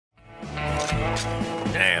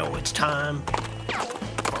Now it's time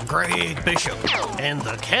for Greg Bishop and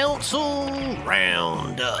the Council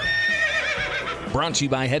Roundup. Brought to you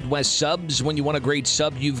by Head West Subs. When you want a great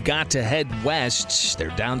sub, you've got to head west. Their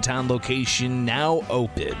downtown location now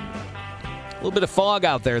open. A little bit of fog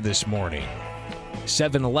out there this morning.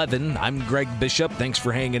 7-Eleven. I'm Greg Bishop. Thanks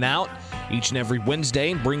for hanging out each and every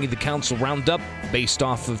Wednesday and bring you the Council Roundup based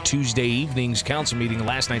off of Tuesday evening's council meeting.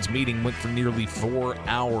 Last night's meeting went for nearly 4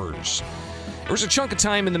 hours. There was a chunk of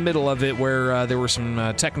time in the middle of it where there were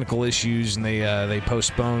some technical issues, and they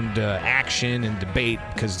postponed action and debate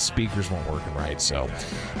because the speakers weren't working right. So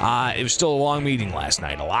it was still a long meeting last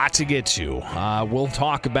night. A lot to get to. We'll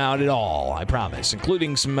talk about it all, I promise,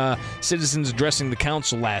 including some citizens addressing the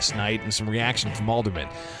council last night and some reaction from aldermen.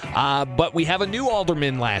 But we have a new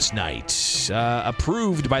alderman last night,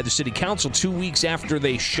 approved by the city council 2 weeks after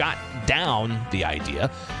they shot down the idea.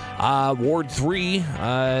 Ward 3,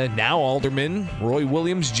 now Alderman Roy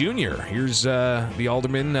Williams Jr. Here's the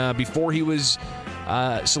alderman before he was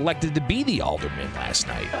selected to be the alderman last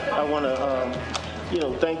night. I want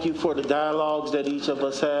to, thank you for the dialogues that each of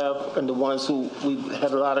us have and the ones who we've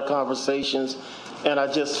had a lot of conversations. And I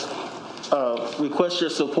just request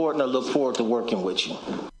your support, and I look forward to working with you.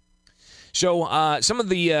 So some of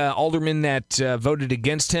the aldermen that voted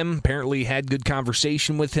against him apparently had good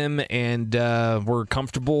conversation with him and were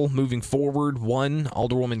comfortable moving forward. One,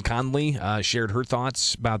 Alderwoman Conley, shared her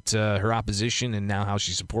thoughts about her opposition and now how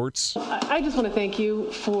she supports. I just want to thank you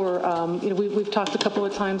for, we've talked a couple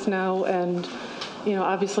of times now, and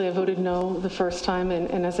obviously I voted no the first time,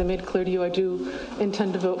 and as I made clear to you, I do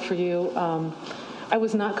intend to vote for you. I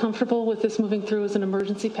was not comfortable with this moving through as an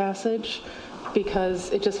emergency passage,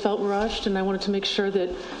 because it just felt rushed, and I wanted to make sure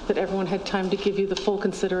that everyone had time to give you the full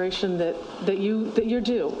consideration that you're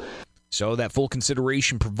due. So that full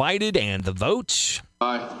consideration provided, and the vote?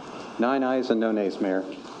 Aye. 9 ayes and no nays, Mayor.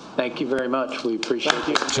 Thank you very much. We appreciate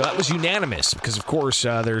you. So that was unanimous because, of course,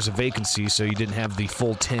 there's a vacancy, so you didn't have the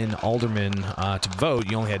full 10 aldermen to vote.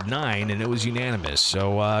 You only had 9, and it was unanimous.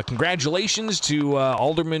 So congratulations to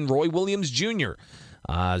Alderman Roy Williams Jr.,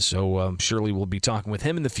 So surely we'll be talking with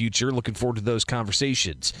him in the future. Looking forward to those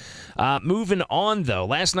conversations. Moving on, though,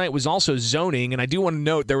 last night was also zoning, and I do want to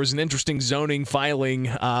note there was an interesting zoning filing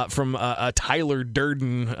from a Tyler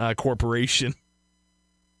Durden corporation,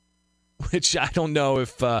 which I don't know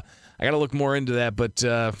if I got to look more into that. But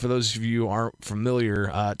for those of you who aren't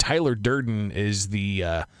familiar, Tyler Durden is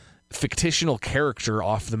the fictional character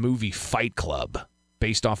off the movie Fight Club,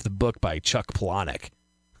 based off the book by Chuck Palahniuk.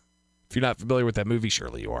 If you're not familiar with that movie,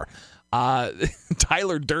 surely you are.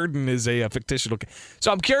 Tyler Durden is a fictional.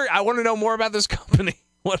 So I'm curious. I want to know more about this company.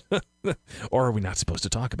 What? Or are we not supposed to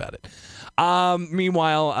talk about it?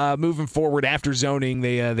 Meanwhile, moving forward after zoning,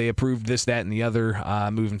 they approved this, that, and the other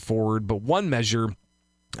moving forward. But one measure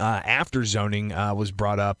after zoning was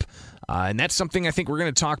brought up, and that's something I think we're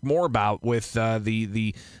going to talk more about with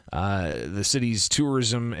the city's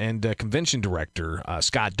tourism and convention director,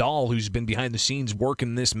 Scott Dahl, who's been behind the scenes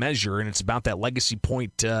working this measure, and it's about that Legacy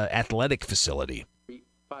Point athletic facility.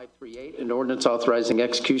 538, an ordinance authorizing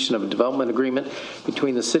execution of a development agreement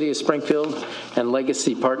between the City of Springfield and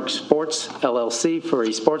Legacy Park Sports, LLC, for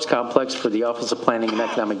a sports complex for the Office of Planning and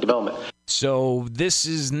Economic Development. So this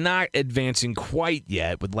is not advancing quite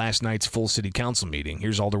yet with last night's full city council meeting.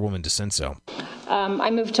 Here's Alderwoman DeCenso. I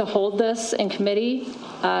move to hold this in committee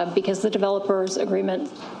because the developers agreement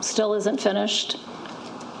still isn't finished.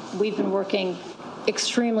 We've been working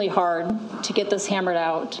extremely hard to get this hammered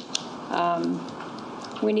out.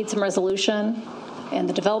 We need some resolution, and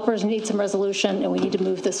the developers need some resolution, and we need to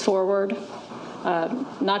move this forward,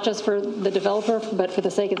 not just for the developer, but for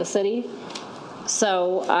the sake of the city.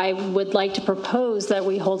 So I would like to propose that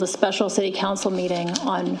we hold a special city council meeting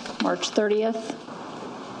on March 30th,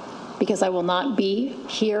 because I will not be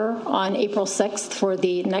here on April 6th for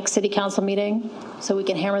the next city council meeting, so we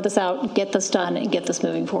can hammer this out, get this done, and get this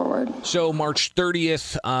moving forward. So March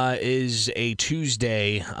 30th is a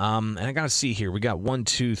Tuesday, and I got to see here. We got 1,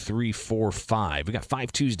 2, 3, 4, 5. We got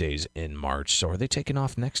 5 Tuesdays in March, so are they taking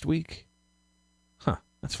off next week? Huh,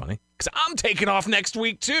 that's funny, because I'm taking off next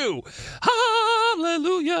week, too.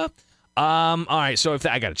 Hallelujah. All right, so if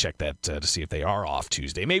I got to check that to see if they are off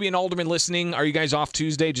Tuesday. Maybe an alderman listening, are you guys off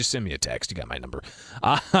Tuesday? Just send me a text. You got my number.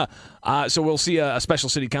 So we'll see a special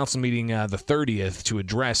city council meeting the 30th to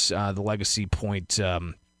address the Legacy Point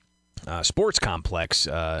sports complex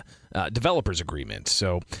developers agreement.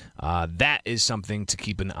 So that is something to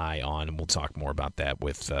keep an eye on, and we'll talk more about that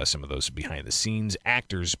with some of those behind-the-scenes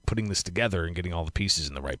actors putting this together and getting all the pieces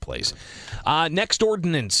in the right place. Next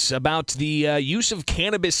ordinance about the use of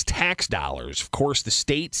cannabis tax dollars. Of course, the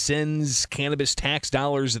state sends cannabis tax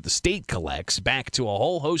dollars that the state collects back to a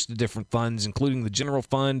whole host of different funds, including the general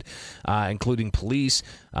fund, including police,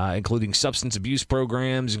 including substance abuse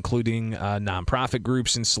programs, including nonprofit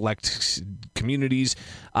groups in select communities.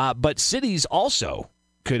 But cities also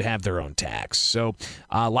could have their own tax. So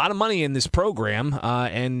a lot of money in this program,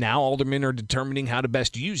 and now aldermen are determining how to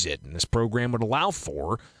best use it. And this program would allow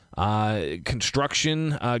for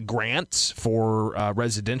construction grants for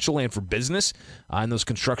residential and for business. And those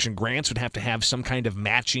construction grants would have to have some kind of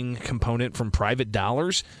matching component from private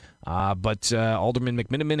dollars. But Alderman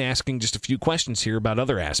McMiniman asking just a few questions here about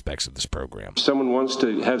other aspects of this program. Someone wants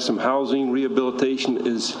to have some housing rehabilitation.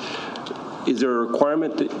 Is there a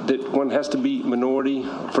requirement that one has to be minority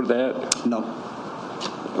for that? No.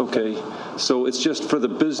 Okay. So it's just for the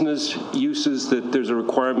business uses that there's a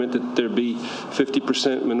requirement that there be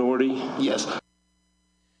 50% minority? Yes.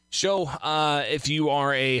 So, if you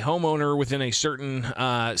are a homeowner within a certain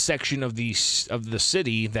section of the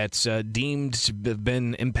city that's deemed to have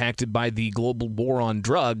been impacted by the global war on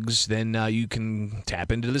drugs, then you can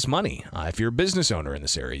tap into this money. If you're a business owner in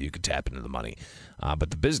this area, you could tap into the money.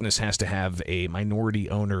 But the business has to have a minority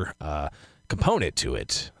owner component to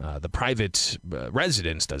it. The private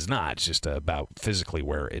residence does not. It's just about physically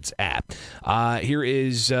where it's at. Here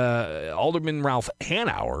is Alderman Ralph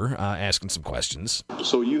Hanauer asking some questions.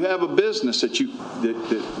 So you have a business that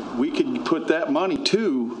we can put that money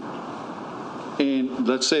to, and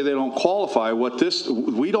let's say they don't qualify.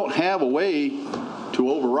 We don't have a way to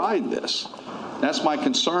override this. That's my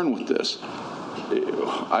concern with this.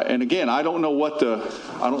 And again, I don't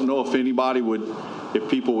know if anybody if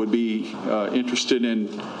people would be interested in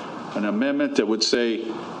an amendment that would say,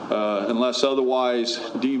 unless otherwise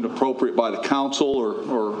deemed appropriate by the council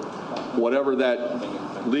or whatever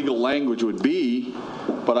that legal language would be.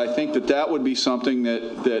 But I think that would be something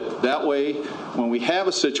that way, when we have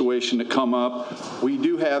a situation that come up, we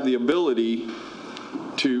do have the ability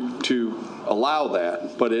to allow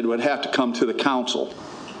that, but it would have to come to the council.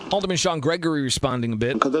 Alderman Sean Gregory responding a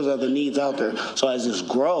bit. Because there's other needs out there. So as this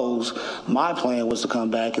grows, my plan was to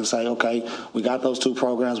come back and say, okay, we got those two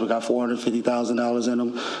programs. We got $450,000 in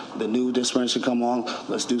them. The new dispensary come on.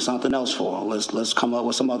 Let's do something else for them. Let's come up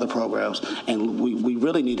with some other programs. And we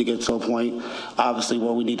really need to get to a point, obviously,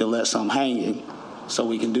 where we need to let some hang so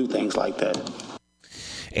we can do things like that.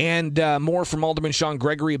 And more from Alderman Sean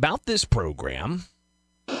Gregory about this program.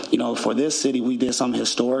 You know, for this city, we did something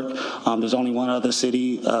historic. There's only one other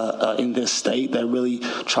city in this state that really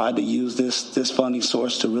tried to use this funding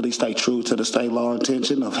source to really stay true to the state law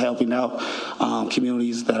intention of helping out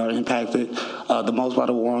communities that are impacted the most by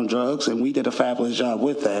the war on drugs. And we did a fabulous job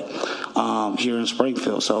with that here in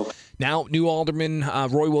Springfield. So now, new Alderman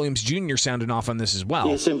Roy Williams Jr. sounding off on this as well.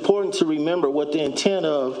 It's important to remember what the intent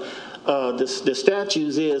of the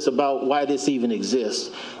statutes is about why this even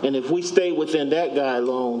exists. And if we stay within that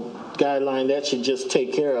guideline, that should just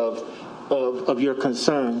take care of your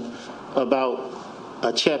concern about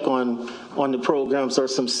a check on the programs or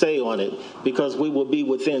some say on it, because we will be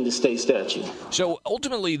within the state statute. So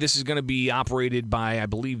ultimately, this is going to be operated by, I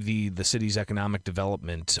believe, the city's economic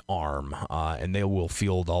development arm, and they will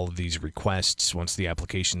field all of these requests once the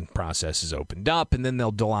application process is opened up, and then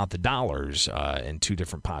they'll dole out the dollars in two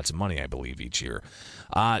different pots of money, I believe, each year.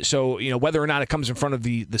 So, you know, whether or not it comes in front of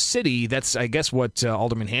the city, that's, I guess, what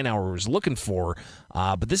Alderman Hanauer was looking for.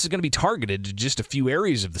 But this is going to be targeted to just a few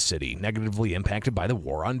areas of the city negatively impacted by the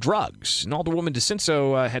war on drugs. And Alderwoman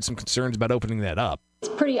DeCinso had some concerns about opening that up.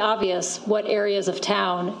 It's pretty obvious what areas of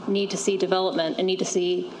town need to see development and need to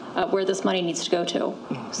see where this money needs to go to.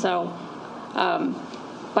 So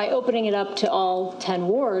by opening it up to all 10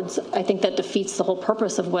 wards, I think that defeats the whole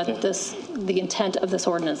purpose of what the intent of this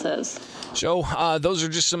ordinance is. So those are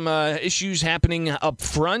just some issues happening up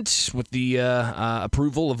front with the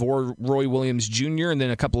approval of Roy Williams Jr. and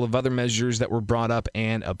then a couple of other measures that were brought up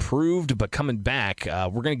and approved. But coming back,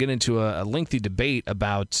 we're going to get into a lengthy debate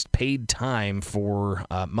about paid time for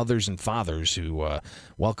mothers and fathers who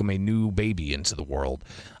welcome a new baby into the world,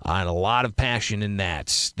 and a lot of passion in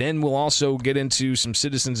that. Then we'll also get into some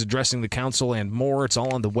citizens addressing the council and more. It's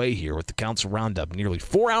all on the way here with the Council Roundup. Nearly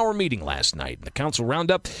 4-hour meeting last night. The Council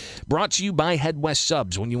Roundup brought to you by Head West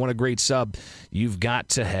Subs. When you want a great sub, you've got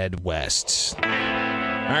to head west. All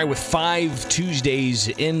right, with 5 Tuesdays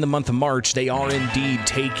in the month of March, they are indeed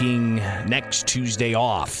taking next Tuesday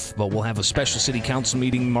off. But we'll have a special city council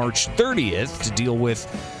meeting March 30th to deal with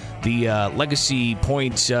the Legacy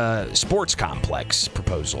Point Sports Complex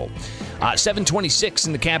proposal. 7:26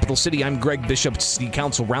 in the capital city. I'm Greg Bishop. It's the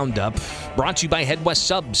Council Roundup, brought to you by Head West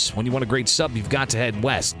Subs. When you want a great sub, you've got to head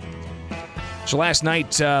west. So last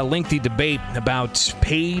night, lengthy debate about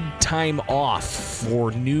paid time off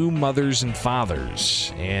for new mothers and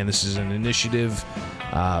fathers. And this is an initiative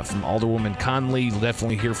from Alderwoman Conley. You'll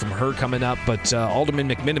definitely hear from her coming up. But Alderman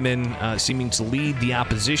McMiniman seeming to lead the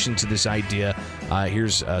opposition to this idea.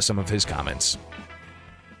 Here's some of his comments.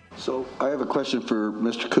 So I have a question for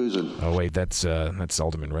Mr. Kuzin. Oh, wait, that's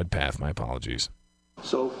Alderman Redpath. My apologies.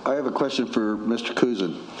 So I have a question for Mr.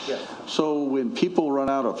 Kuzin. Yes. So when people run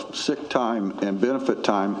out of sick time and benefit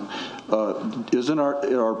time, isn't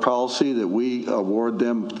our policy that we award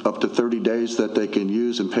them up to 30 days that they can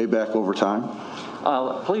use and pay back over time?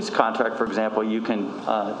 Police contract, for example, you can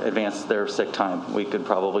advance their sick time. We could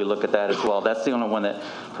probably look at that as well. That's the only one that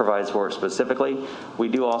provides for it specifically. We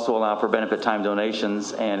do also allow for benefit time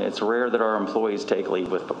donations, and it's rare that our employees take leave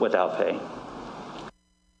without pay.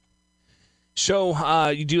 So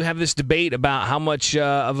you do have this debate about how much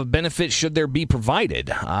of a benefit should there be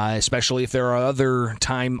provided, especially if there are other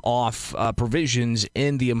time off provisions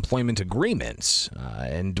in the employment agreements.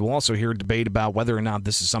 And we'll also hear a debate about whether or not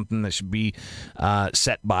this is something that should be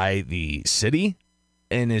set by the city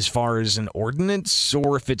and as far as an ordinance,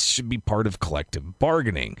 or if it should be part of collective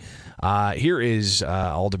bargaining. Here is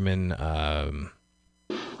Alderman...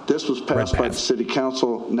 This was passed by the city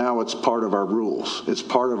council. Now it's part of our rules. It's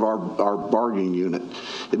part of our bargaining unit.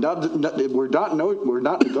 We're not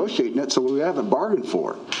negotiating it, so we haven't bargained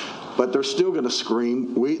for it. But they're still going to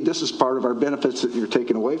scream, this is part of our benefits that you're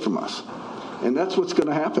taking away from us. And that's what's going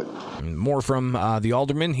to happen. More from the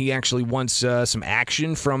alderman. He actually wants some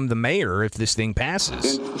action from the mayor if this thing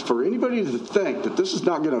passes. And for anybody to think that this is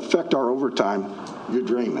not going to affect our overtime, you're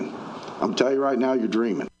dreaming. I'm telling you right now, you're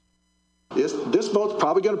dreaming. This vote's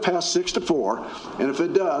probably going to pass 6-4, and if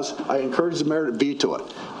it does, I encourage the mayor to veto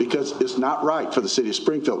it because it's not right for the city of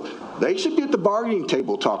Springfield. They should be at the bargaining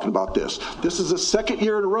table talking about this. This is the second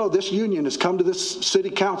year in a row this union has come to this city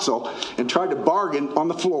council and tried to bargain on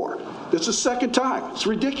the floor. This is the second time. It's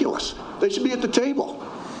ridiculous. They should be at the table.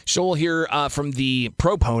 So we'll hear from the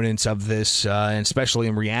proponents of this, and especially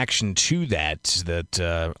in reaction to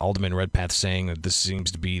that Alderman Redpath saying that this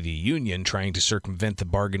seems to be the union trying to circumvent the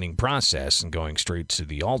bargaining process and going straight to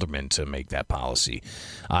the alderman to make that policy,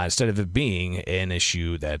 instead of it being an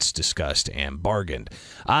issue that's discussed and bargained.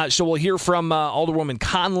 So we'll hear from Alderwoman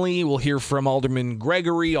Conley, we'll hear from Alderman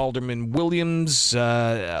Gregory, Alderman Williams,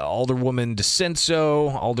 Alderwoman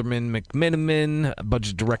DeCenso, Alderman McMiniman,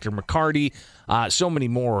 Budget Director McCarty, so many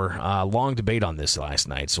more. Long debate on this last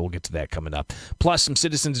night, so we'll get to that coming up. Plus, some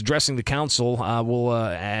citizens addressing the council. We'll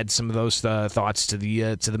add some of those thoughts to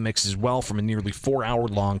the mix as well from a nearly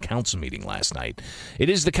 4-hour-long council meeting last night. It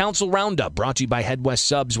is the Council Roundup, brought to you by Head West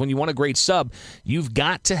Subs. When you want a great sub, you've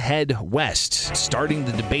got to head west. Starting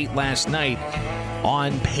the debate last night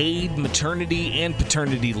on paid maternity and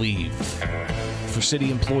paternity leave. For city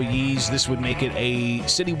employees, this would make it a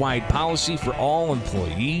citywide policy for all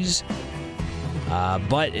employees.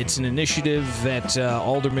 But it's an initiative that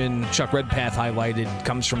Alderman Chuck Redpath highlighted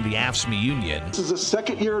comes from the AFSCME union. This is the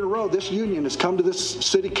second year in a row this union has come to this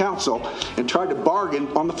city council and tried to bargain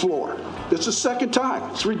on the floor. This is the second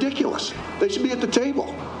time. It's ridiculous. They should be at the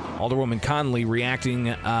table. Alderwoman Conley reacting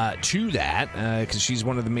to that because she's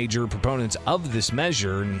one of the major proponents of this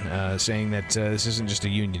measure and saying that this isn't just a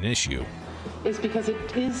union issue. Is because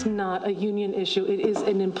it is not a union issue. It is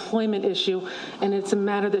an employment issue, and it's a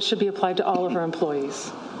matter that should be applied to all of our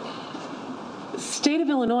employees. State of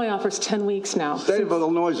Illinois offers 10 weeks now. State of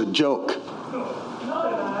Illinois is a joke.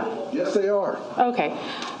 Yes, they are. Okay.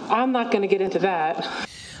 I'm not going to get into that.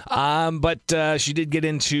 But she did get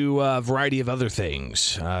into a variety of other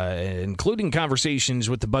things, including conversations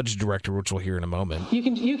with the budget director, which we'll hear in a moment.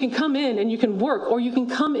 You can come in and you can work, or you can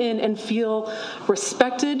come in and feel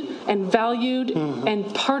respected and valued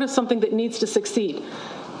and part of something that needs to succeed.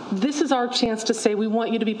 This is our chance to say we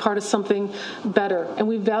want you to be part of something better, and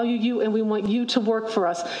we value you, and we want you to work for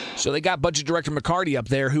us. So they got Budget Director McCarty up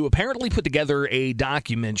there, who apparently put together a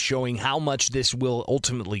document showing how much this will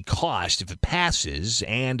ultimately cost if it passes,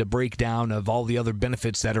 and a breakdown of all the other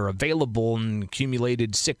benefits that are available and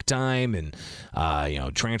accumulated sick time and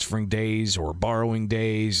transferring days or borrowing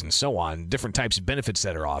days and so on, different types of benefits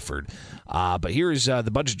that are offered. But here's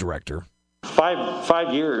the Budget Director.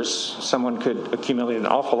 5 years, someone could accumulate an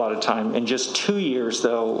awful lot of time. In just 2 years,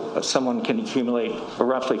 though, someone can accumulate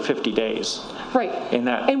roughly 50 days. Right.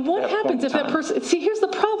 And what happens if that time. person? See, here's the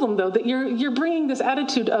problem, though, that you're bringing this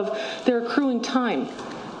attitude of they're accruing time.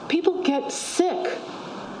 People get sick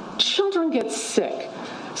children get sick.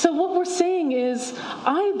 So what we're saying is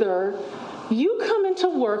either you come into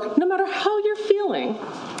work no matter how you're feeling,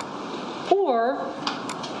 or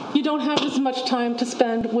you don't have as much time to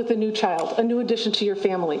spend with a new child, a new addition to your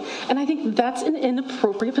family. And I think that's an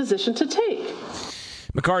inappropriate position to take.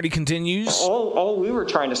 McCarty continues. All we were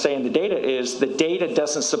trying to say in the data is the data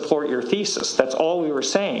doesn't support your thesis. That's all we were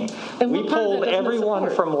saying. And we polled everyone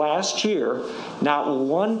from last year. Not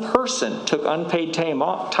one person took unpaid time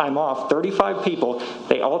off, 35 people.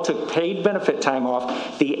 They all took paid benefit time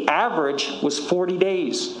off. The average was 40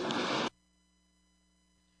 days.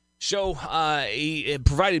 So he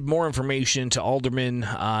provided more information to Alderman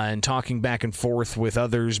and talking back and forth with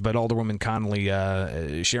others, but Alderwoman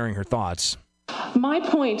Connolly sharing her thoughts. My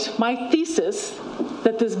point, my thesis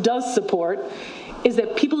that this does support is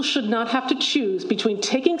that people should not have to choose between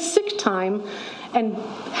taking sick time and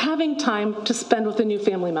having time to spend with a new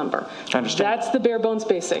family member. I understand. That's the bare bones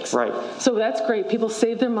basics. Right. So that's great. People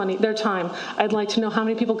save their money, their time. I'd like to know how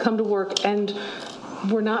many people come to work and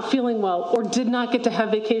were not feeling well or did not get to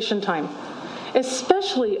have vacation time.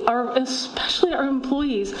 Especially our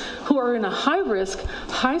employees who are in a high-risk,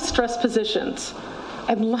 high-stress positions.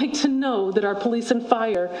 I'd like to know that our police and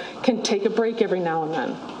fire can take a break every now and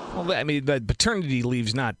then. Well, I mean, the paternity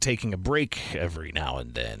leave's not taking a break every now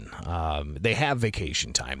and then. They have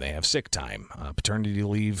vacation time. They have sick time. Paternity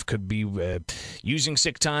leave could be using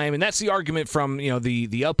sick time, and that's the argument from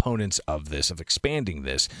the opponents of this, of expanding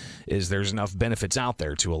this, is there's enough benefits out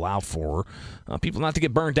there to allow for people not to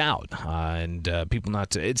get burned out and people not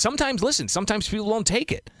to. Sometimes people don't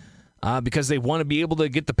take it. Because they want to be able to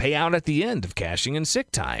get the payout at the end of cashing in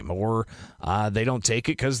sick time, or they don't take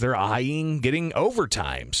it because they're eyeing getting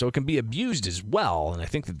overtime. So it can be abused as well, and I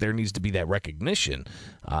think that there needs to be that recognition,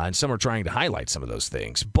 and some are trying to highlight some of those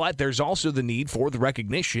things. But there's also the need for the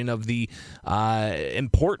recognition of the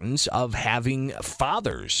importance of having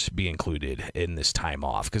fathers be included in this time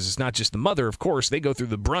off, because it's not just the mother, of course. They go through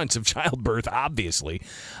the brunt of childbirth, obviously,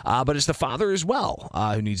 but it's the father as well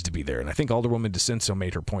who needs to be there, and I think Alderwoman DeCenso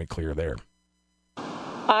made her point clear there.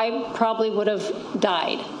 I probably would have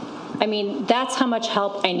died. I mean, that's how much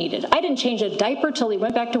help I needed. I didn't change a diaper till he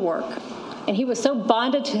went back to work. And he was so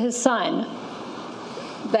bonded to his son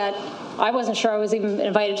that I wasn't sure I was even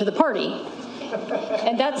invited to the party.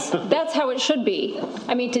 And that's how it should be.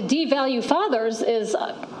 I mean, to devalue fathers is,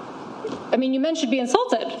 you men should be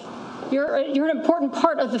insulted. You're an important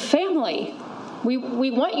part of the family.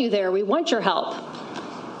 We want you there. We want your help.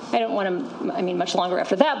 I don't want to, much longer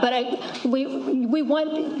after that, but we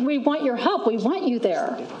want your help. We want you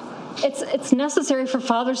there. It's necessary for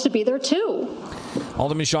fathers to be there too.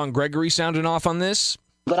 Alderman Sean Gregory sounding off on this.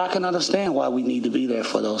 But I can understand why we need to be there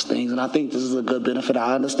for those things, and I think this is a good benefit.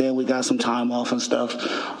 I understand we got some time off and stuff,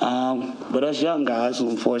 but us young guys,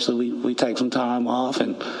 unfortunately, we take some time off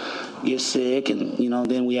and get sick, and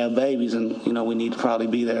then we have babies, and we need to probably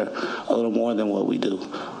be there a little more than what we do.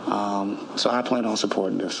 So I plan on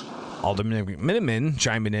supporting this. Alderman Miniman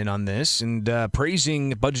chiming in on this and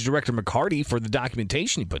praising Budget Director McCarty for the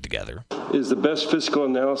documentation he put together. Is the best fiscal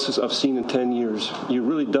analysis I've seen in 10 years. You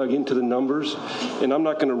really dug into the numbers, and I'm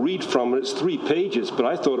not going to read from it. It's 3 pages, but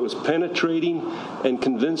I thought it was penetrating and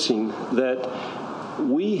convincing that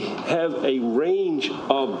we have a range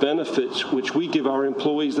of benefits which we give our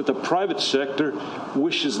employees that the private sector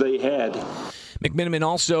wishes they had. McMiniman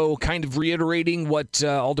also kind of reiterating what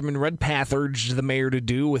Alderman Redpath urged the mayor to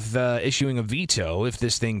do with issuing a veto if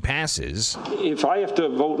this thing passes. If I have to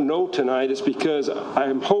vote no tonight, it's because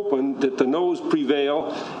I'm hoping that the no's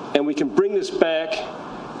prevail and we can bring this back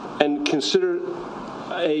and consider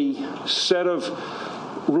a set of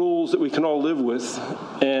rules that we can all live with.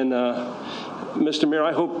 And Mr. Mayor,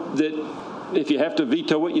 I hope that if you have to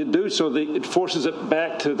veto it, you do, so that it forces it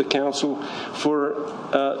back to the council for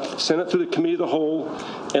send it through the committee of the whole,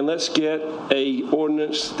 and let's get a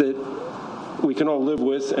ordinance that we can all live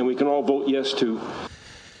with and we can all vote yes to.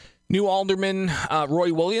 New Alderman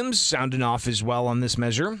Roy Williams sounding off as well on this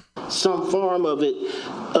measure. Some form of it,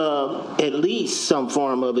 at least some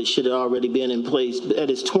form of it should have already been in place. But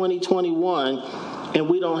it's 2021, and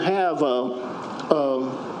we don't have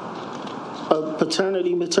a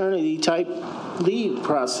paternity-maternity type leave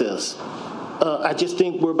process. I just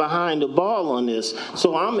think we're behind the ball on this,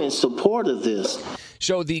 so I'm in support of this.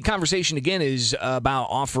 So the conversation again is about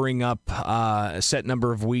offering up a set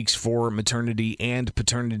number of weeks for maternity and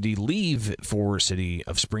paternity leave for City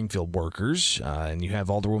of Springfield workers. And you have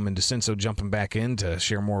Alderwoman DeCenso jumping back in to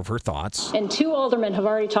share more of her thoughts. And 2 aldermen have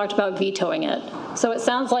already talked about vetoing it. So it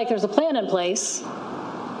sounds like there's a plan in place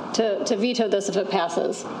to veto this if it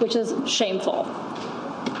passes, which is shameful.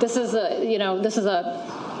 This is a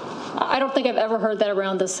I don't think I've ever heard that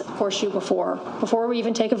around this horseshoe before. Before we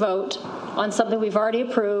even take a vote on something we've already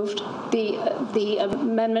approved, the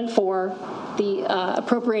amendment for, the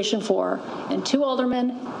appropriation for, and 2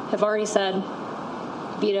 aldermen have already said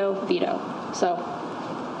veto, veto. So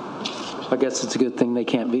I guess it's a good thing they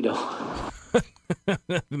can't veto.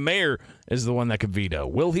 The mayor is the one that could veto.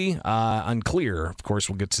 Will he? Unclear. Of course,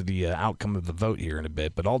 we'll get to the outcome of the vote here in a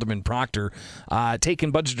bit. But Alderman Proctor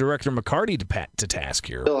taking Budget Director McCarty to task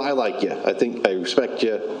here. Bill, I like you. I think I respect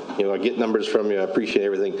you. You know, I get numbers from you. I appreciate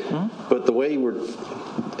everything. Mm-hmm. But the way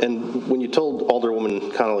and when you told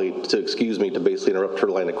Alderwoman Connolly to excuse me to basically interrupt her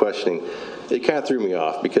line of questioning, it kind of threw me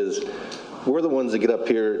off because we're the ones that get up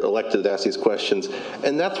here elected to ask these questions,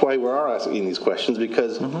 and that's why we are asking these questions,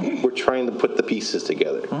 because we're trying to put the pieces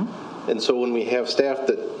together. And so when we have staff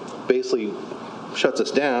that basically shuts us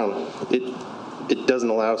down, it doesn't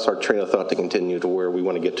allow us our train of thought to continue to where we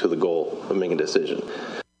want to get to the goal of making a decision.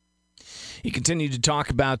 He continued to talk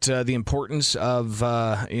about the importance of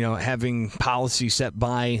having policy set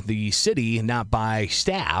by the city, not by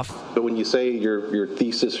staff. But when you say your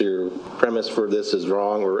thesis or your premise for this is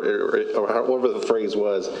wrong, or however the phrase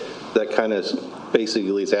was, that kind of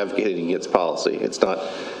basically is advocating against policy. It's not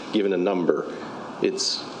giving a number;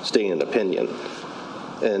 it's stating an opinion.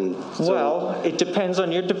 And so, well, it depends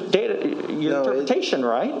on your interpretation,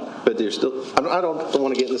 right? But there's still. I don't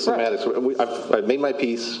want to get into semantics. Right. I've made my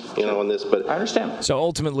piece, on this, but I understand. So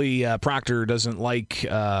ultimately, Proctor doesn't like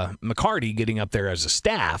McCarty getting up there as a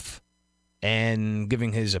staff and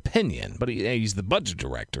giving his opinion, but he's the budget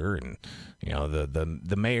director, and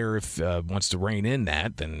the mayor, if wants to rein in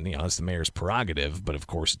that, then it's the mayor's prerogative. But of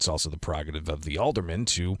course, it's also the prerogative of the aldermen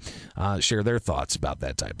to share their thoughts about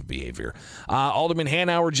that type of behavior. Alderman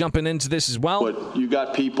Hanauer jumping into this as well. But you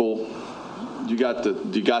got people, you got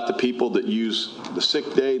the people that use the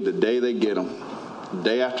sick day the day they get them, the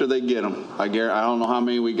day after they get them. I don't know how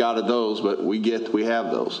many we got of those, but we have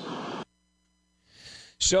those.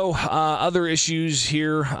 So other issues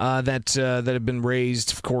here that have been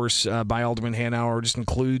raised, of course, by Alderman Hanauer just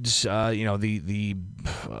includes, the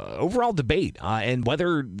overall debate and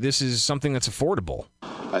whether this is something that's affordable.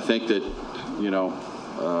 I think that,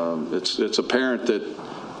 it's apparent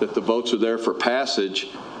that the votes are there for passage.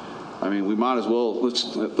 I mean, we might as well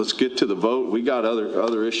let's get to the vote. We got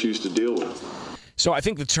other issues to deal with. So I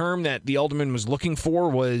think the term that the alderman was looking for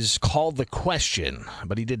was call the question,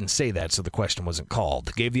 but he didn't say that, so the question wasn't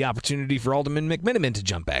called. Gave the opportunity for Alderman McMiniman to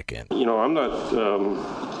jump back in. I'm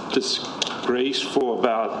not disgraceful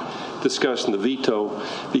about discussing the veto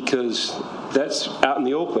because that's out in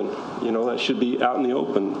the open. That should be out in the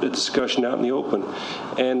open, the discussion out in the open.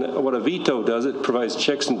 And what a veto does, it provides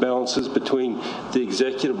checks and balances between the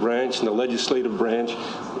executive branch and the legislative branch,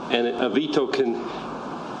 and a veto can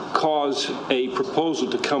cause a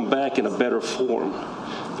proposal to come back in a better form,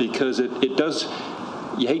 because it does,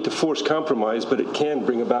 you hate to force compromise, but it can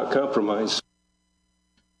bring about compromise.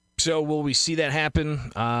 So will we see that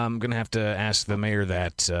happen? I'm going to have to ask the mayor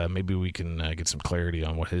that. Maybe we can get some clarity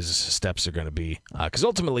on what his steps are going to be, because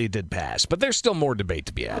ultimately it did pass, but there's still more debate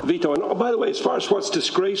to be had. Veto, and by the way, as far as what's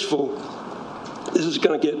disgraceful, this is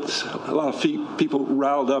going to get a lot of people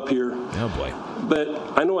riled up here. Oh, boy.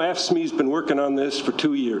 But I know AFSCME's been working on this for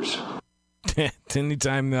 2 years.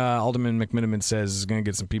 Anytime Alderman McMiniman says it's going to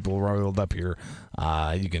get some people riled up here,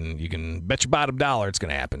 you can bet your bottom dollar it's going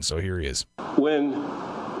to happen. So here he is.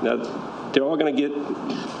 Now, they're all going to get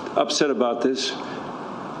upset about this.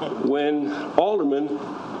 When aldermen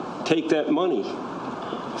take that money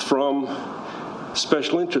from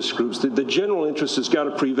special interest groups, the general interest has got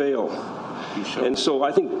to prevail. And so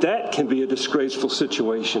I think that can be a disgraceful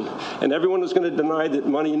situation. And everyone is going to deny that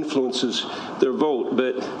money influences their vote,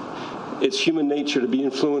 but it's human nature to be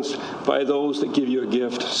influenced by those that give you a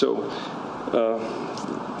gift. So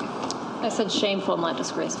I said shameful, not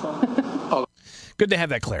disgraceful. Good to have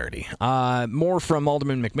that clarity. More from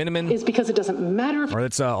Alderman McMiniman. Is because it doesn't matter if... Or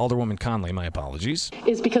that's Alderwoman Conley, my apologies.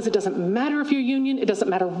 Is because it doesn't matter if you're union, it doesn't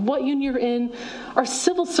matter what union you're in. Our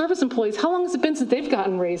civil service employees, how long has it been since they've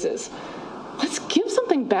gotten raises? Let's give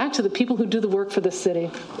something back to the people who do the work for this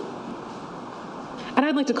city. And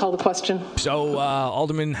I'd like to call the question. So,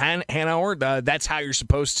 Alderman Hanauer, that's how you're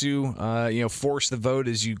supposed to, force the vote,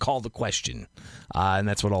 is you call the question. And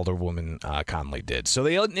that's what Alderwoman Conley did. So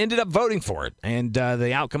they ended up voting for it. And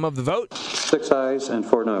the outcome of the vote? 6 ayes and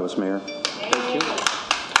 4 noes, Mayor. Thank you.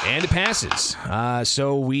 And it passes.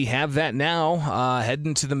 So we have that now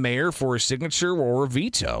heading to the mayor for a signature or a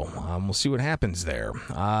veto. We'll see what happens there.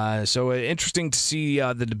 So interesting to see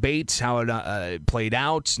the debate, how it played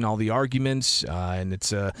out, and all the arguments. And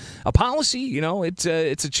it's a policy. You know, it's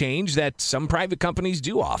a change that some private companies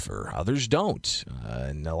do offer, others don't,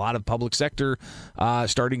 and a lot of public sector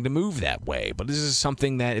starting to move that way. But this is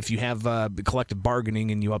something that if you have collective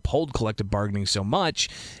bargaining and you uphold collective bargaining so much,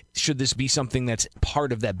 should this be something that's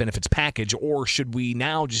part of that benefits package, or should we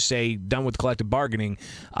now just say done with collective bargaining,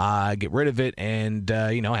 get rid of it, and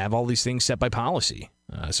have all these things set by policy?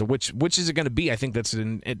 So which is it going to be? I think that's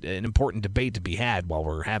an important debate to be had while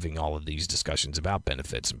we're having all of these discussions about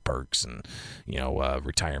benefits and perks and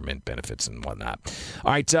retirement benefits and whatnot.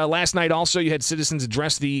 All right, last night also you had citizens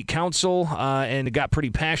address the council, and it got pretty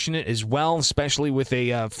passionate as well, especially with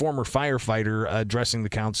a former firefighter addressing the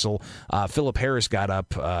council. Philip Harris got up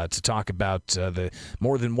to talk about the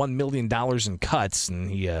more than $1 million in cuts,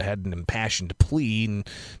 and he had an impassioned plea and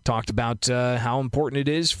talked about how important it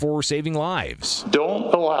is for saving lives. Don't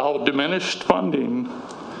allow diminished funding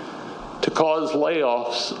to cause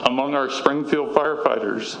layoffs among our Springfield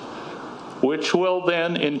firefighters, which will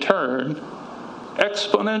then in turn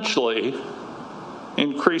exponentially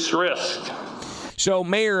increase risk. So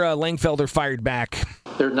Mayor Langfelder fired back.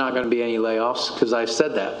 There's not going to be any layoffs because I've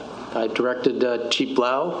said that. I directed Chief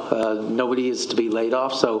Blau. Nobody is to be laid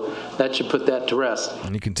off, so that should put that to rest.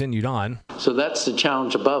 And he continued on. So that's the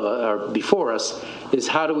challenge before us, is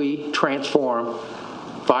how do we transform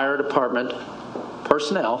fire department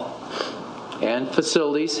personnel and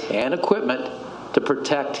facilities and equipment to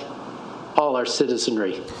protect all our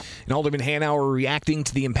citizenry. And Alderman Hanauer reacting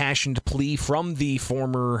to the impassioned plea from the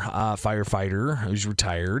former firefighter who's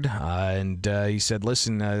retired. And he said,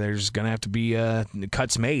 listen, there's going to have to be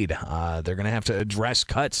cuts made. They're going to have to address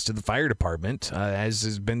cuts to the fire department, as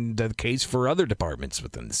has been the case for other departments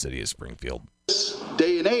within the city of Springfield. This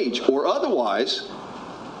day and age, or otherwise,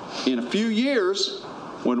 in a few years,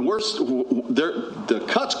 when the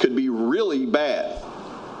cuts could be really bad.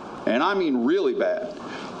 And I mean really bad.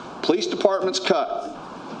 Police department's cut.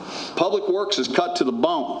 Public Works is cut to the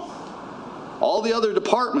bone. All the other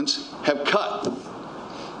departments have cut,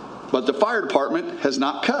 but the fire department has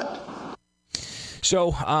not cut. So,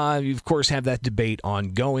 you, of course, have that debate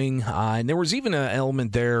ongoing. And there was even an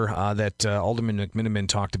element there that Alderman McMiniman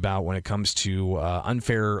talked about when it comes to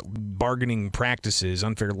unfair bargaining practices,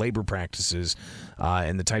 unfair labor practices,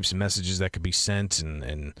 and the types of messages that could be sent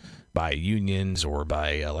and by unions or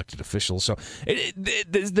by elected officials. So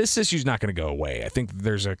this issue is not going to go away. I think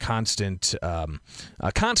there's a constant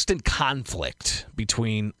conflict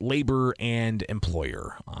between labor and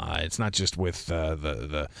employer. It's not just with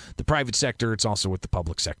the private sector, it's also with the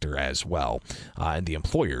public sector as well, and the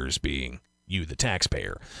employers being you, the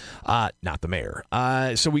taxpayer, not the mayor.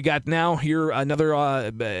 So we got now here another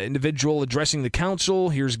individual addressing the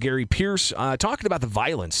council. Here's Gary Pierce talking about the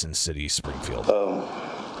violence in City Springfield.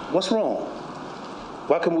 What's wrong?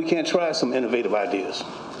 Why come we can't try some innovative ideas?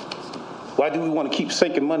 Why do we want to keep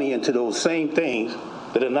sinking money into those same things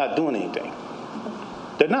that are not doing anything?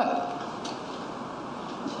 They're not.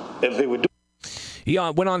 If they were doing. He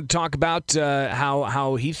went on to talk about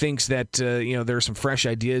how he thinks that there are some fresh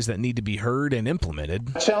ideas that need to be heard and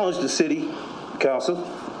implemented. I challenge the city council.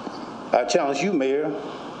 I challenge you, Mayor,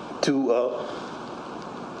 to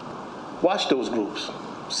watch those groups.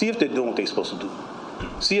 See if they're doing what they're supposed to do.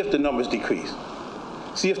 See if the numbers decrease.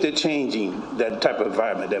 See if they're changing that type of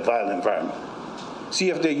environment, that violent environment. See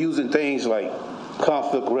if they're using things like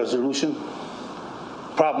conflict resolution,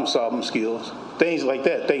 problem-solving skills, things like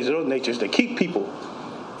that, things of those natures that keep people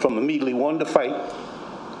from immediately wanting to fight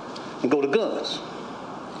and go to guns.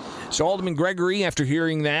 So Alderman Gregory, after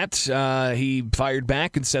hearing that, he fired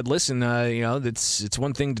back and said, listen, it's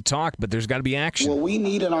one thing to talk, but there's got to be action. What we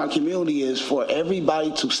need in our community is for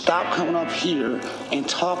everybody to stop coming up here and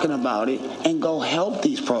talking about it and go help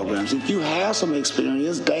these programs. If you have some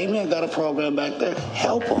experience, Damien got a program back there,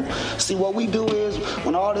 help them. See, what we do is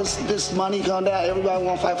when all this money comes down, everybody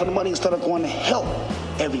want to fight for the money instead of going to help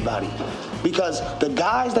everybody. Because the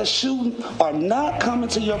guys that shooting are not coming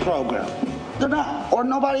to your program. They're not, or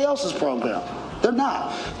nobody else's program. They're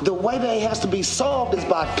not. The way that it has to be solved is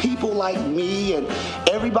by people like me and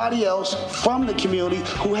everybody else from the community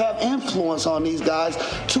who have influence on these guys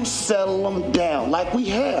to settle them down, like we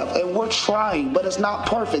have, and we're trying, but it's not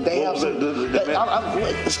perfect. They have some.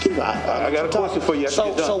 Excuse me. I got a question for you.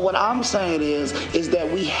 So what I'm saying is that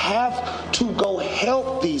we have to go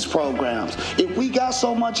help these programs. If we got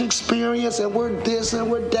so much experience and we're this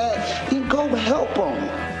and we're that, then go help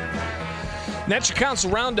them. And that's your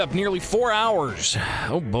Council Roundup, nearly 4 hours.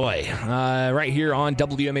 Oh, boy. Right here on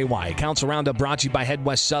WMAY. Council Roundup brought to you by Head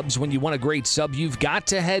West Subs. When you want a great sub, you've got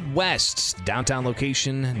to head west. Downtown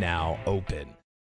location now open.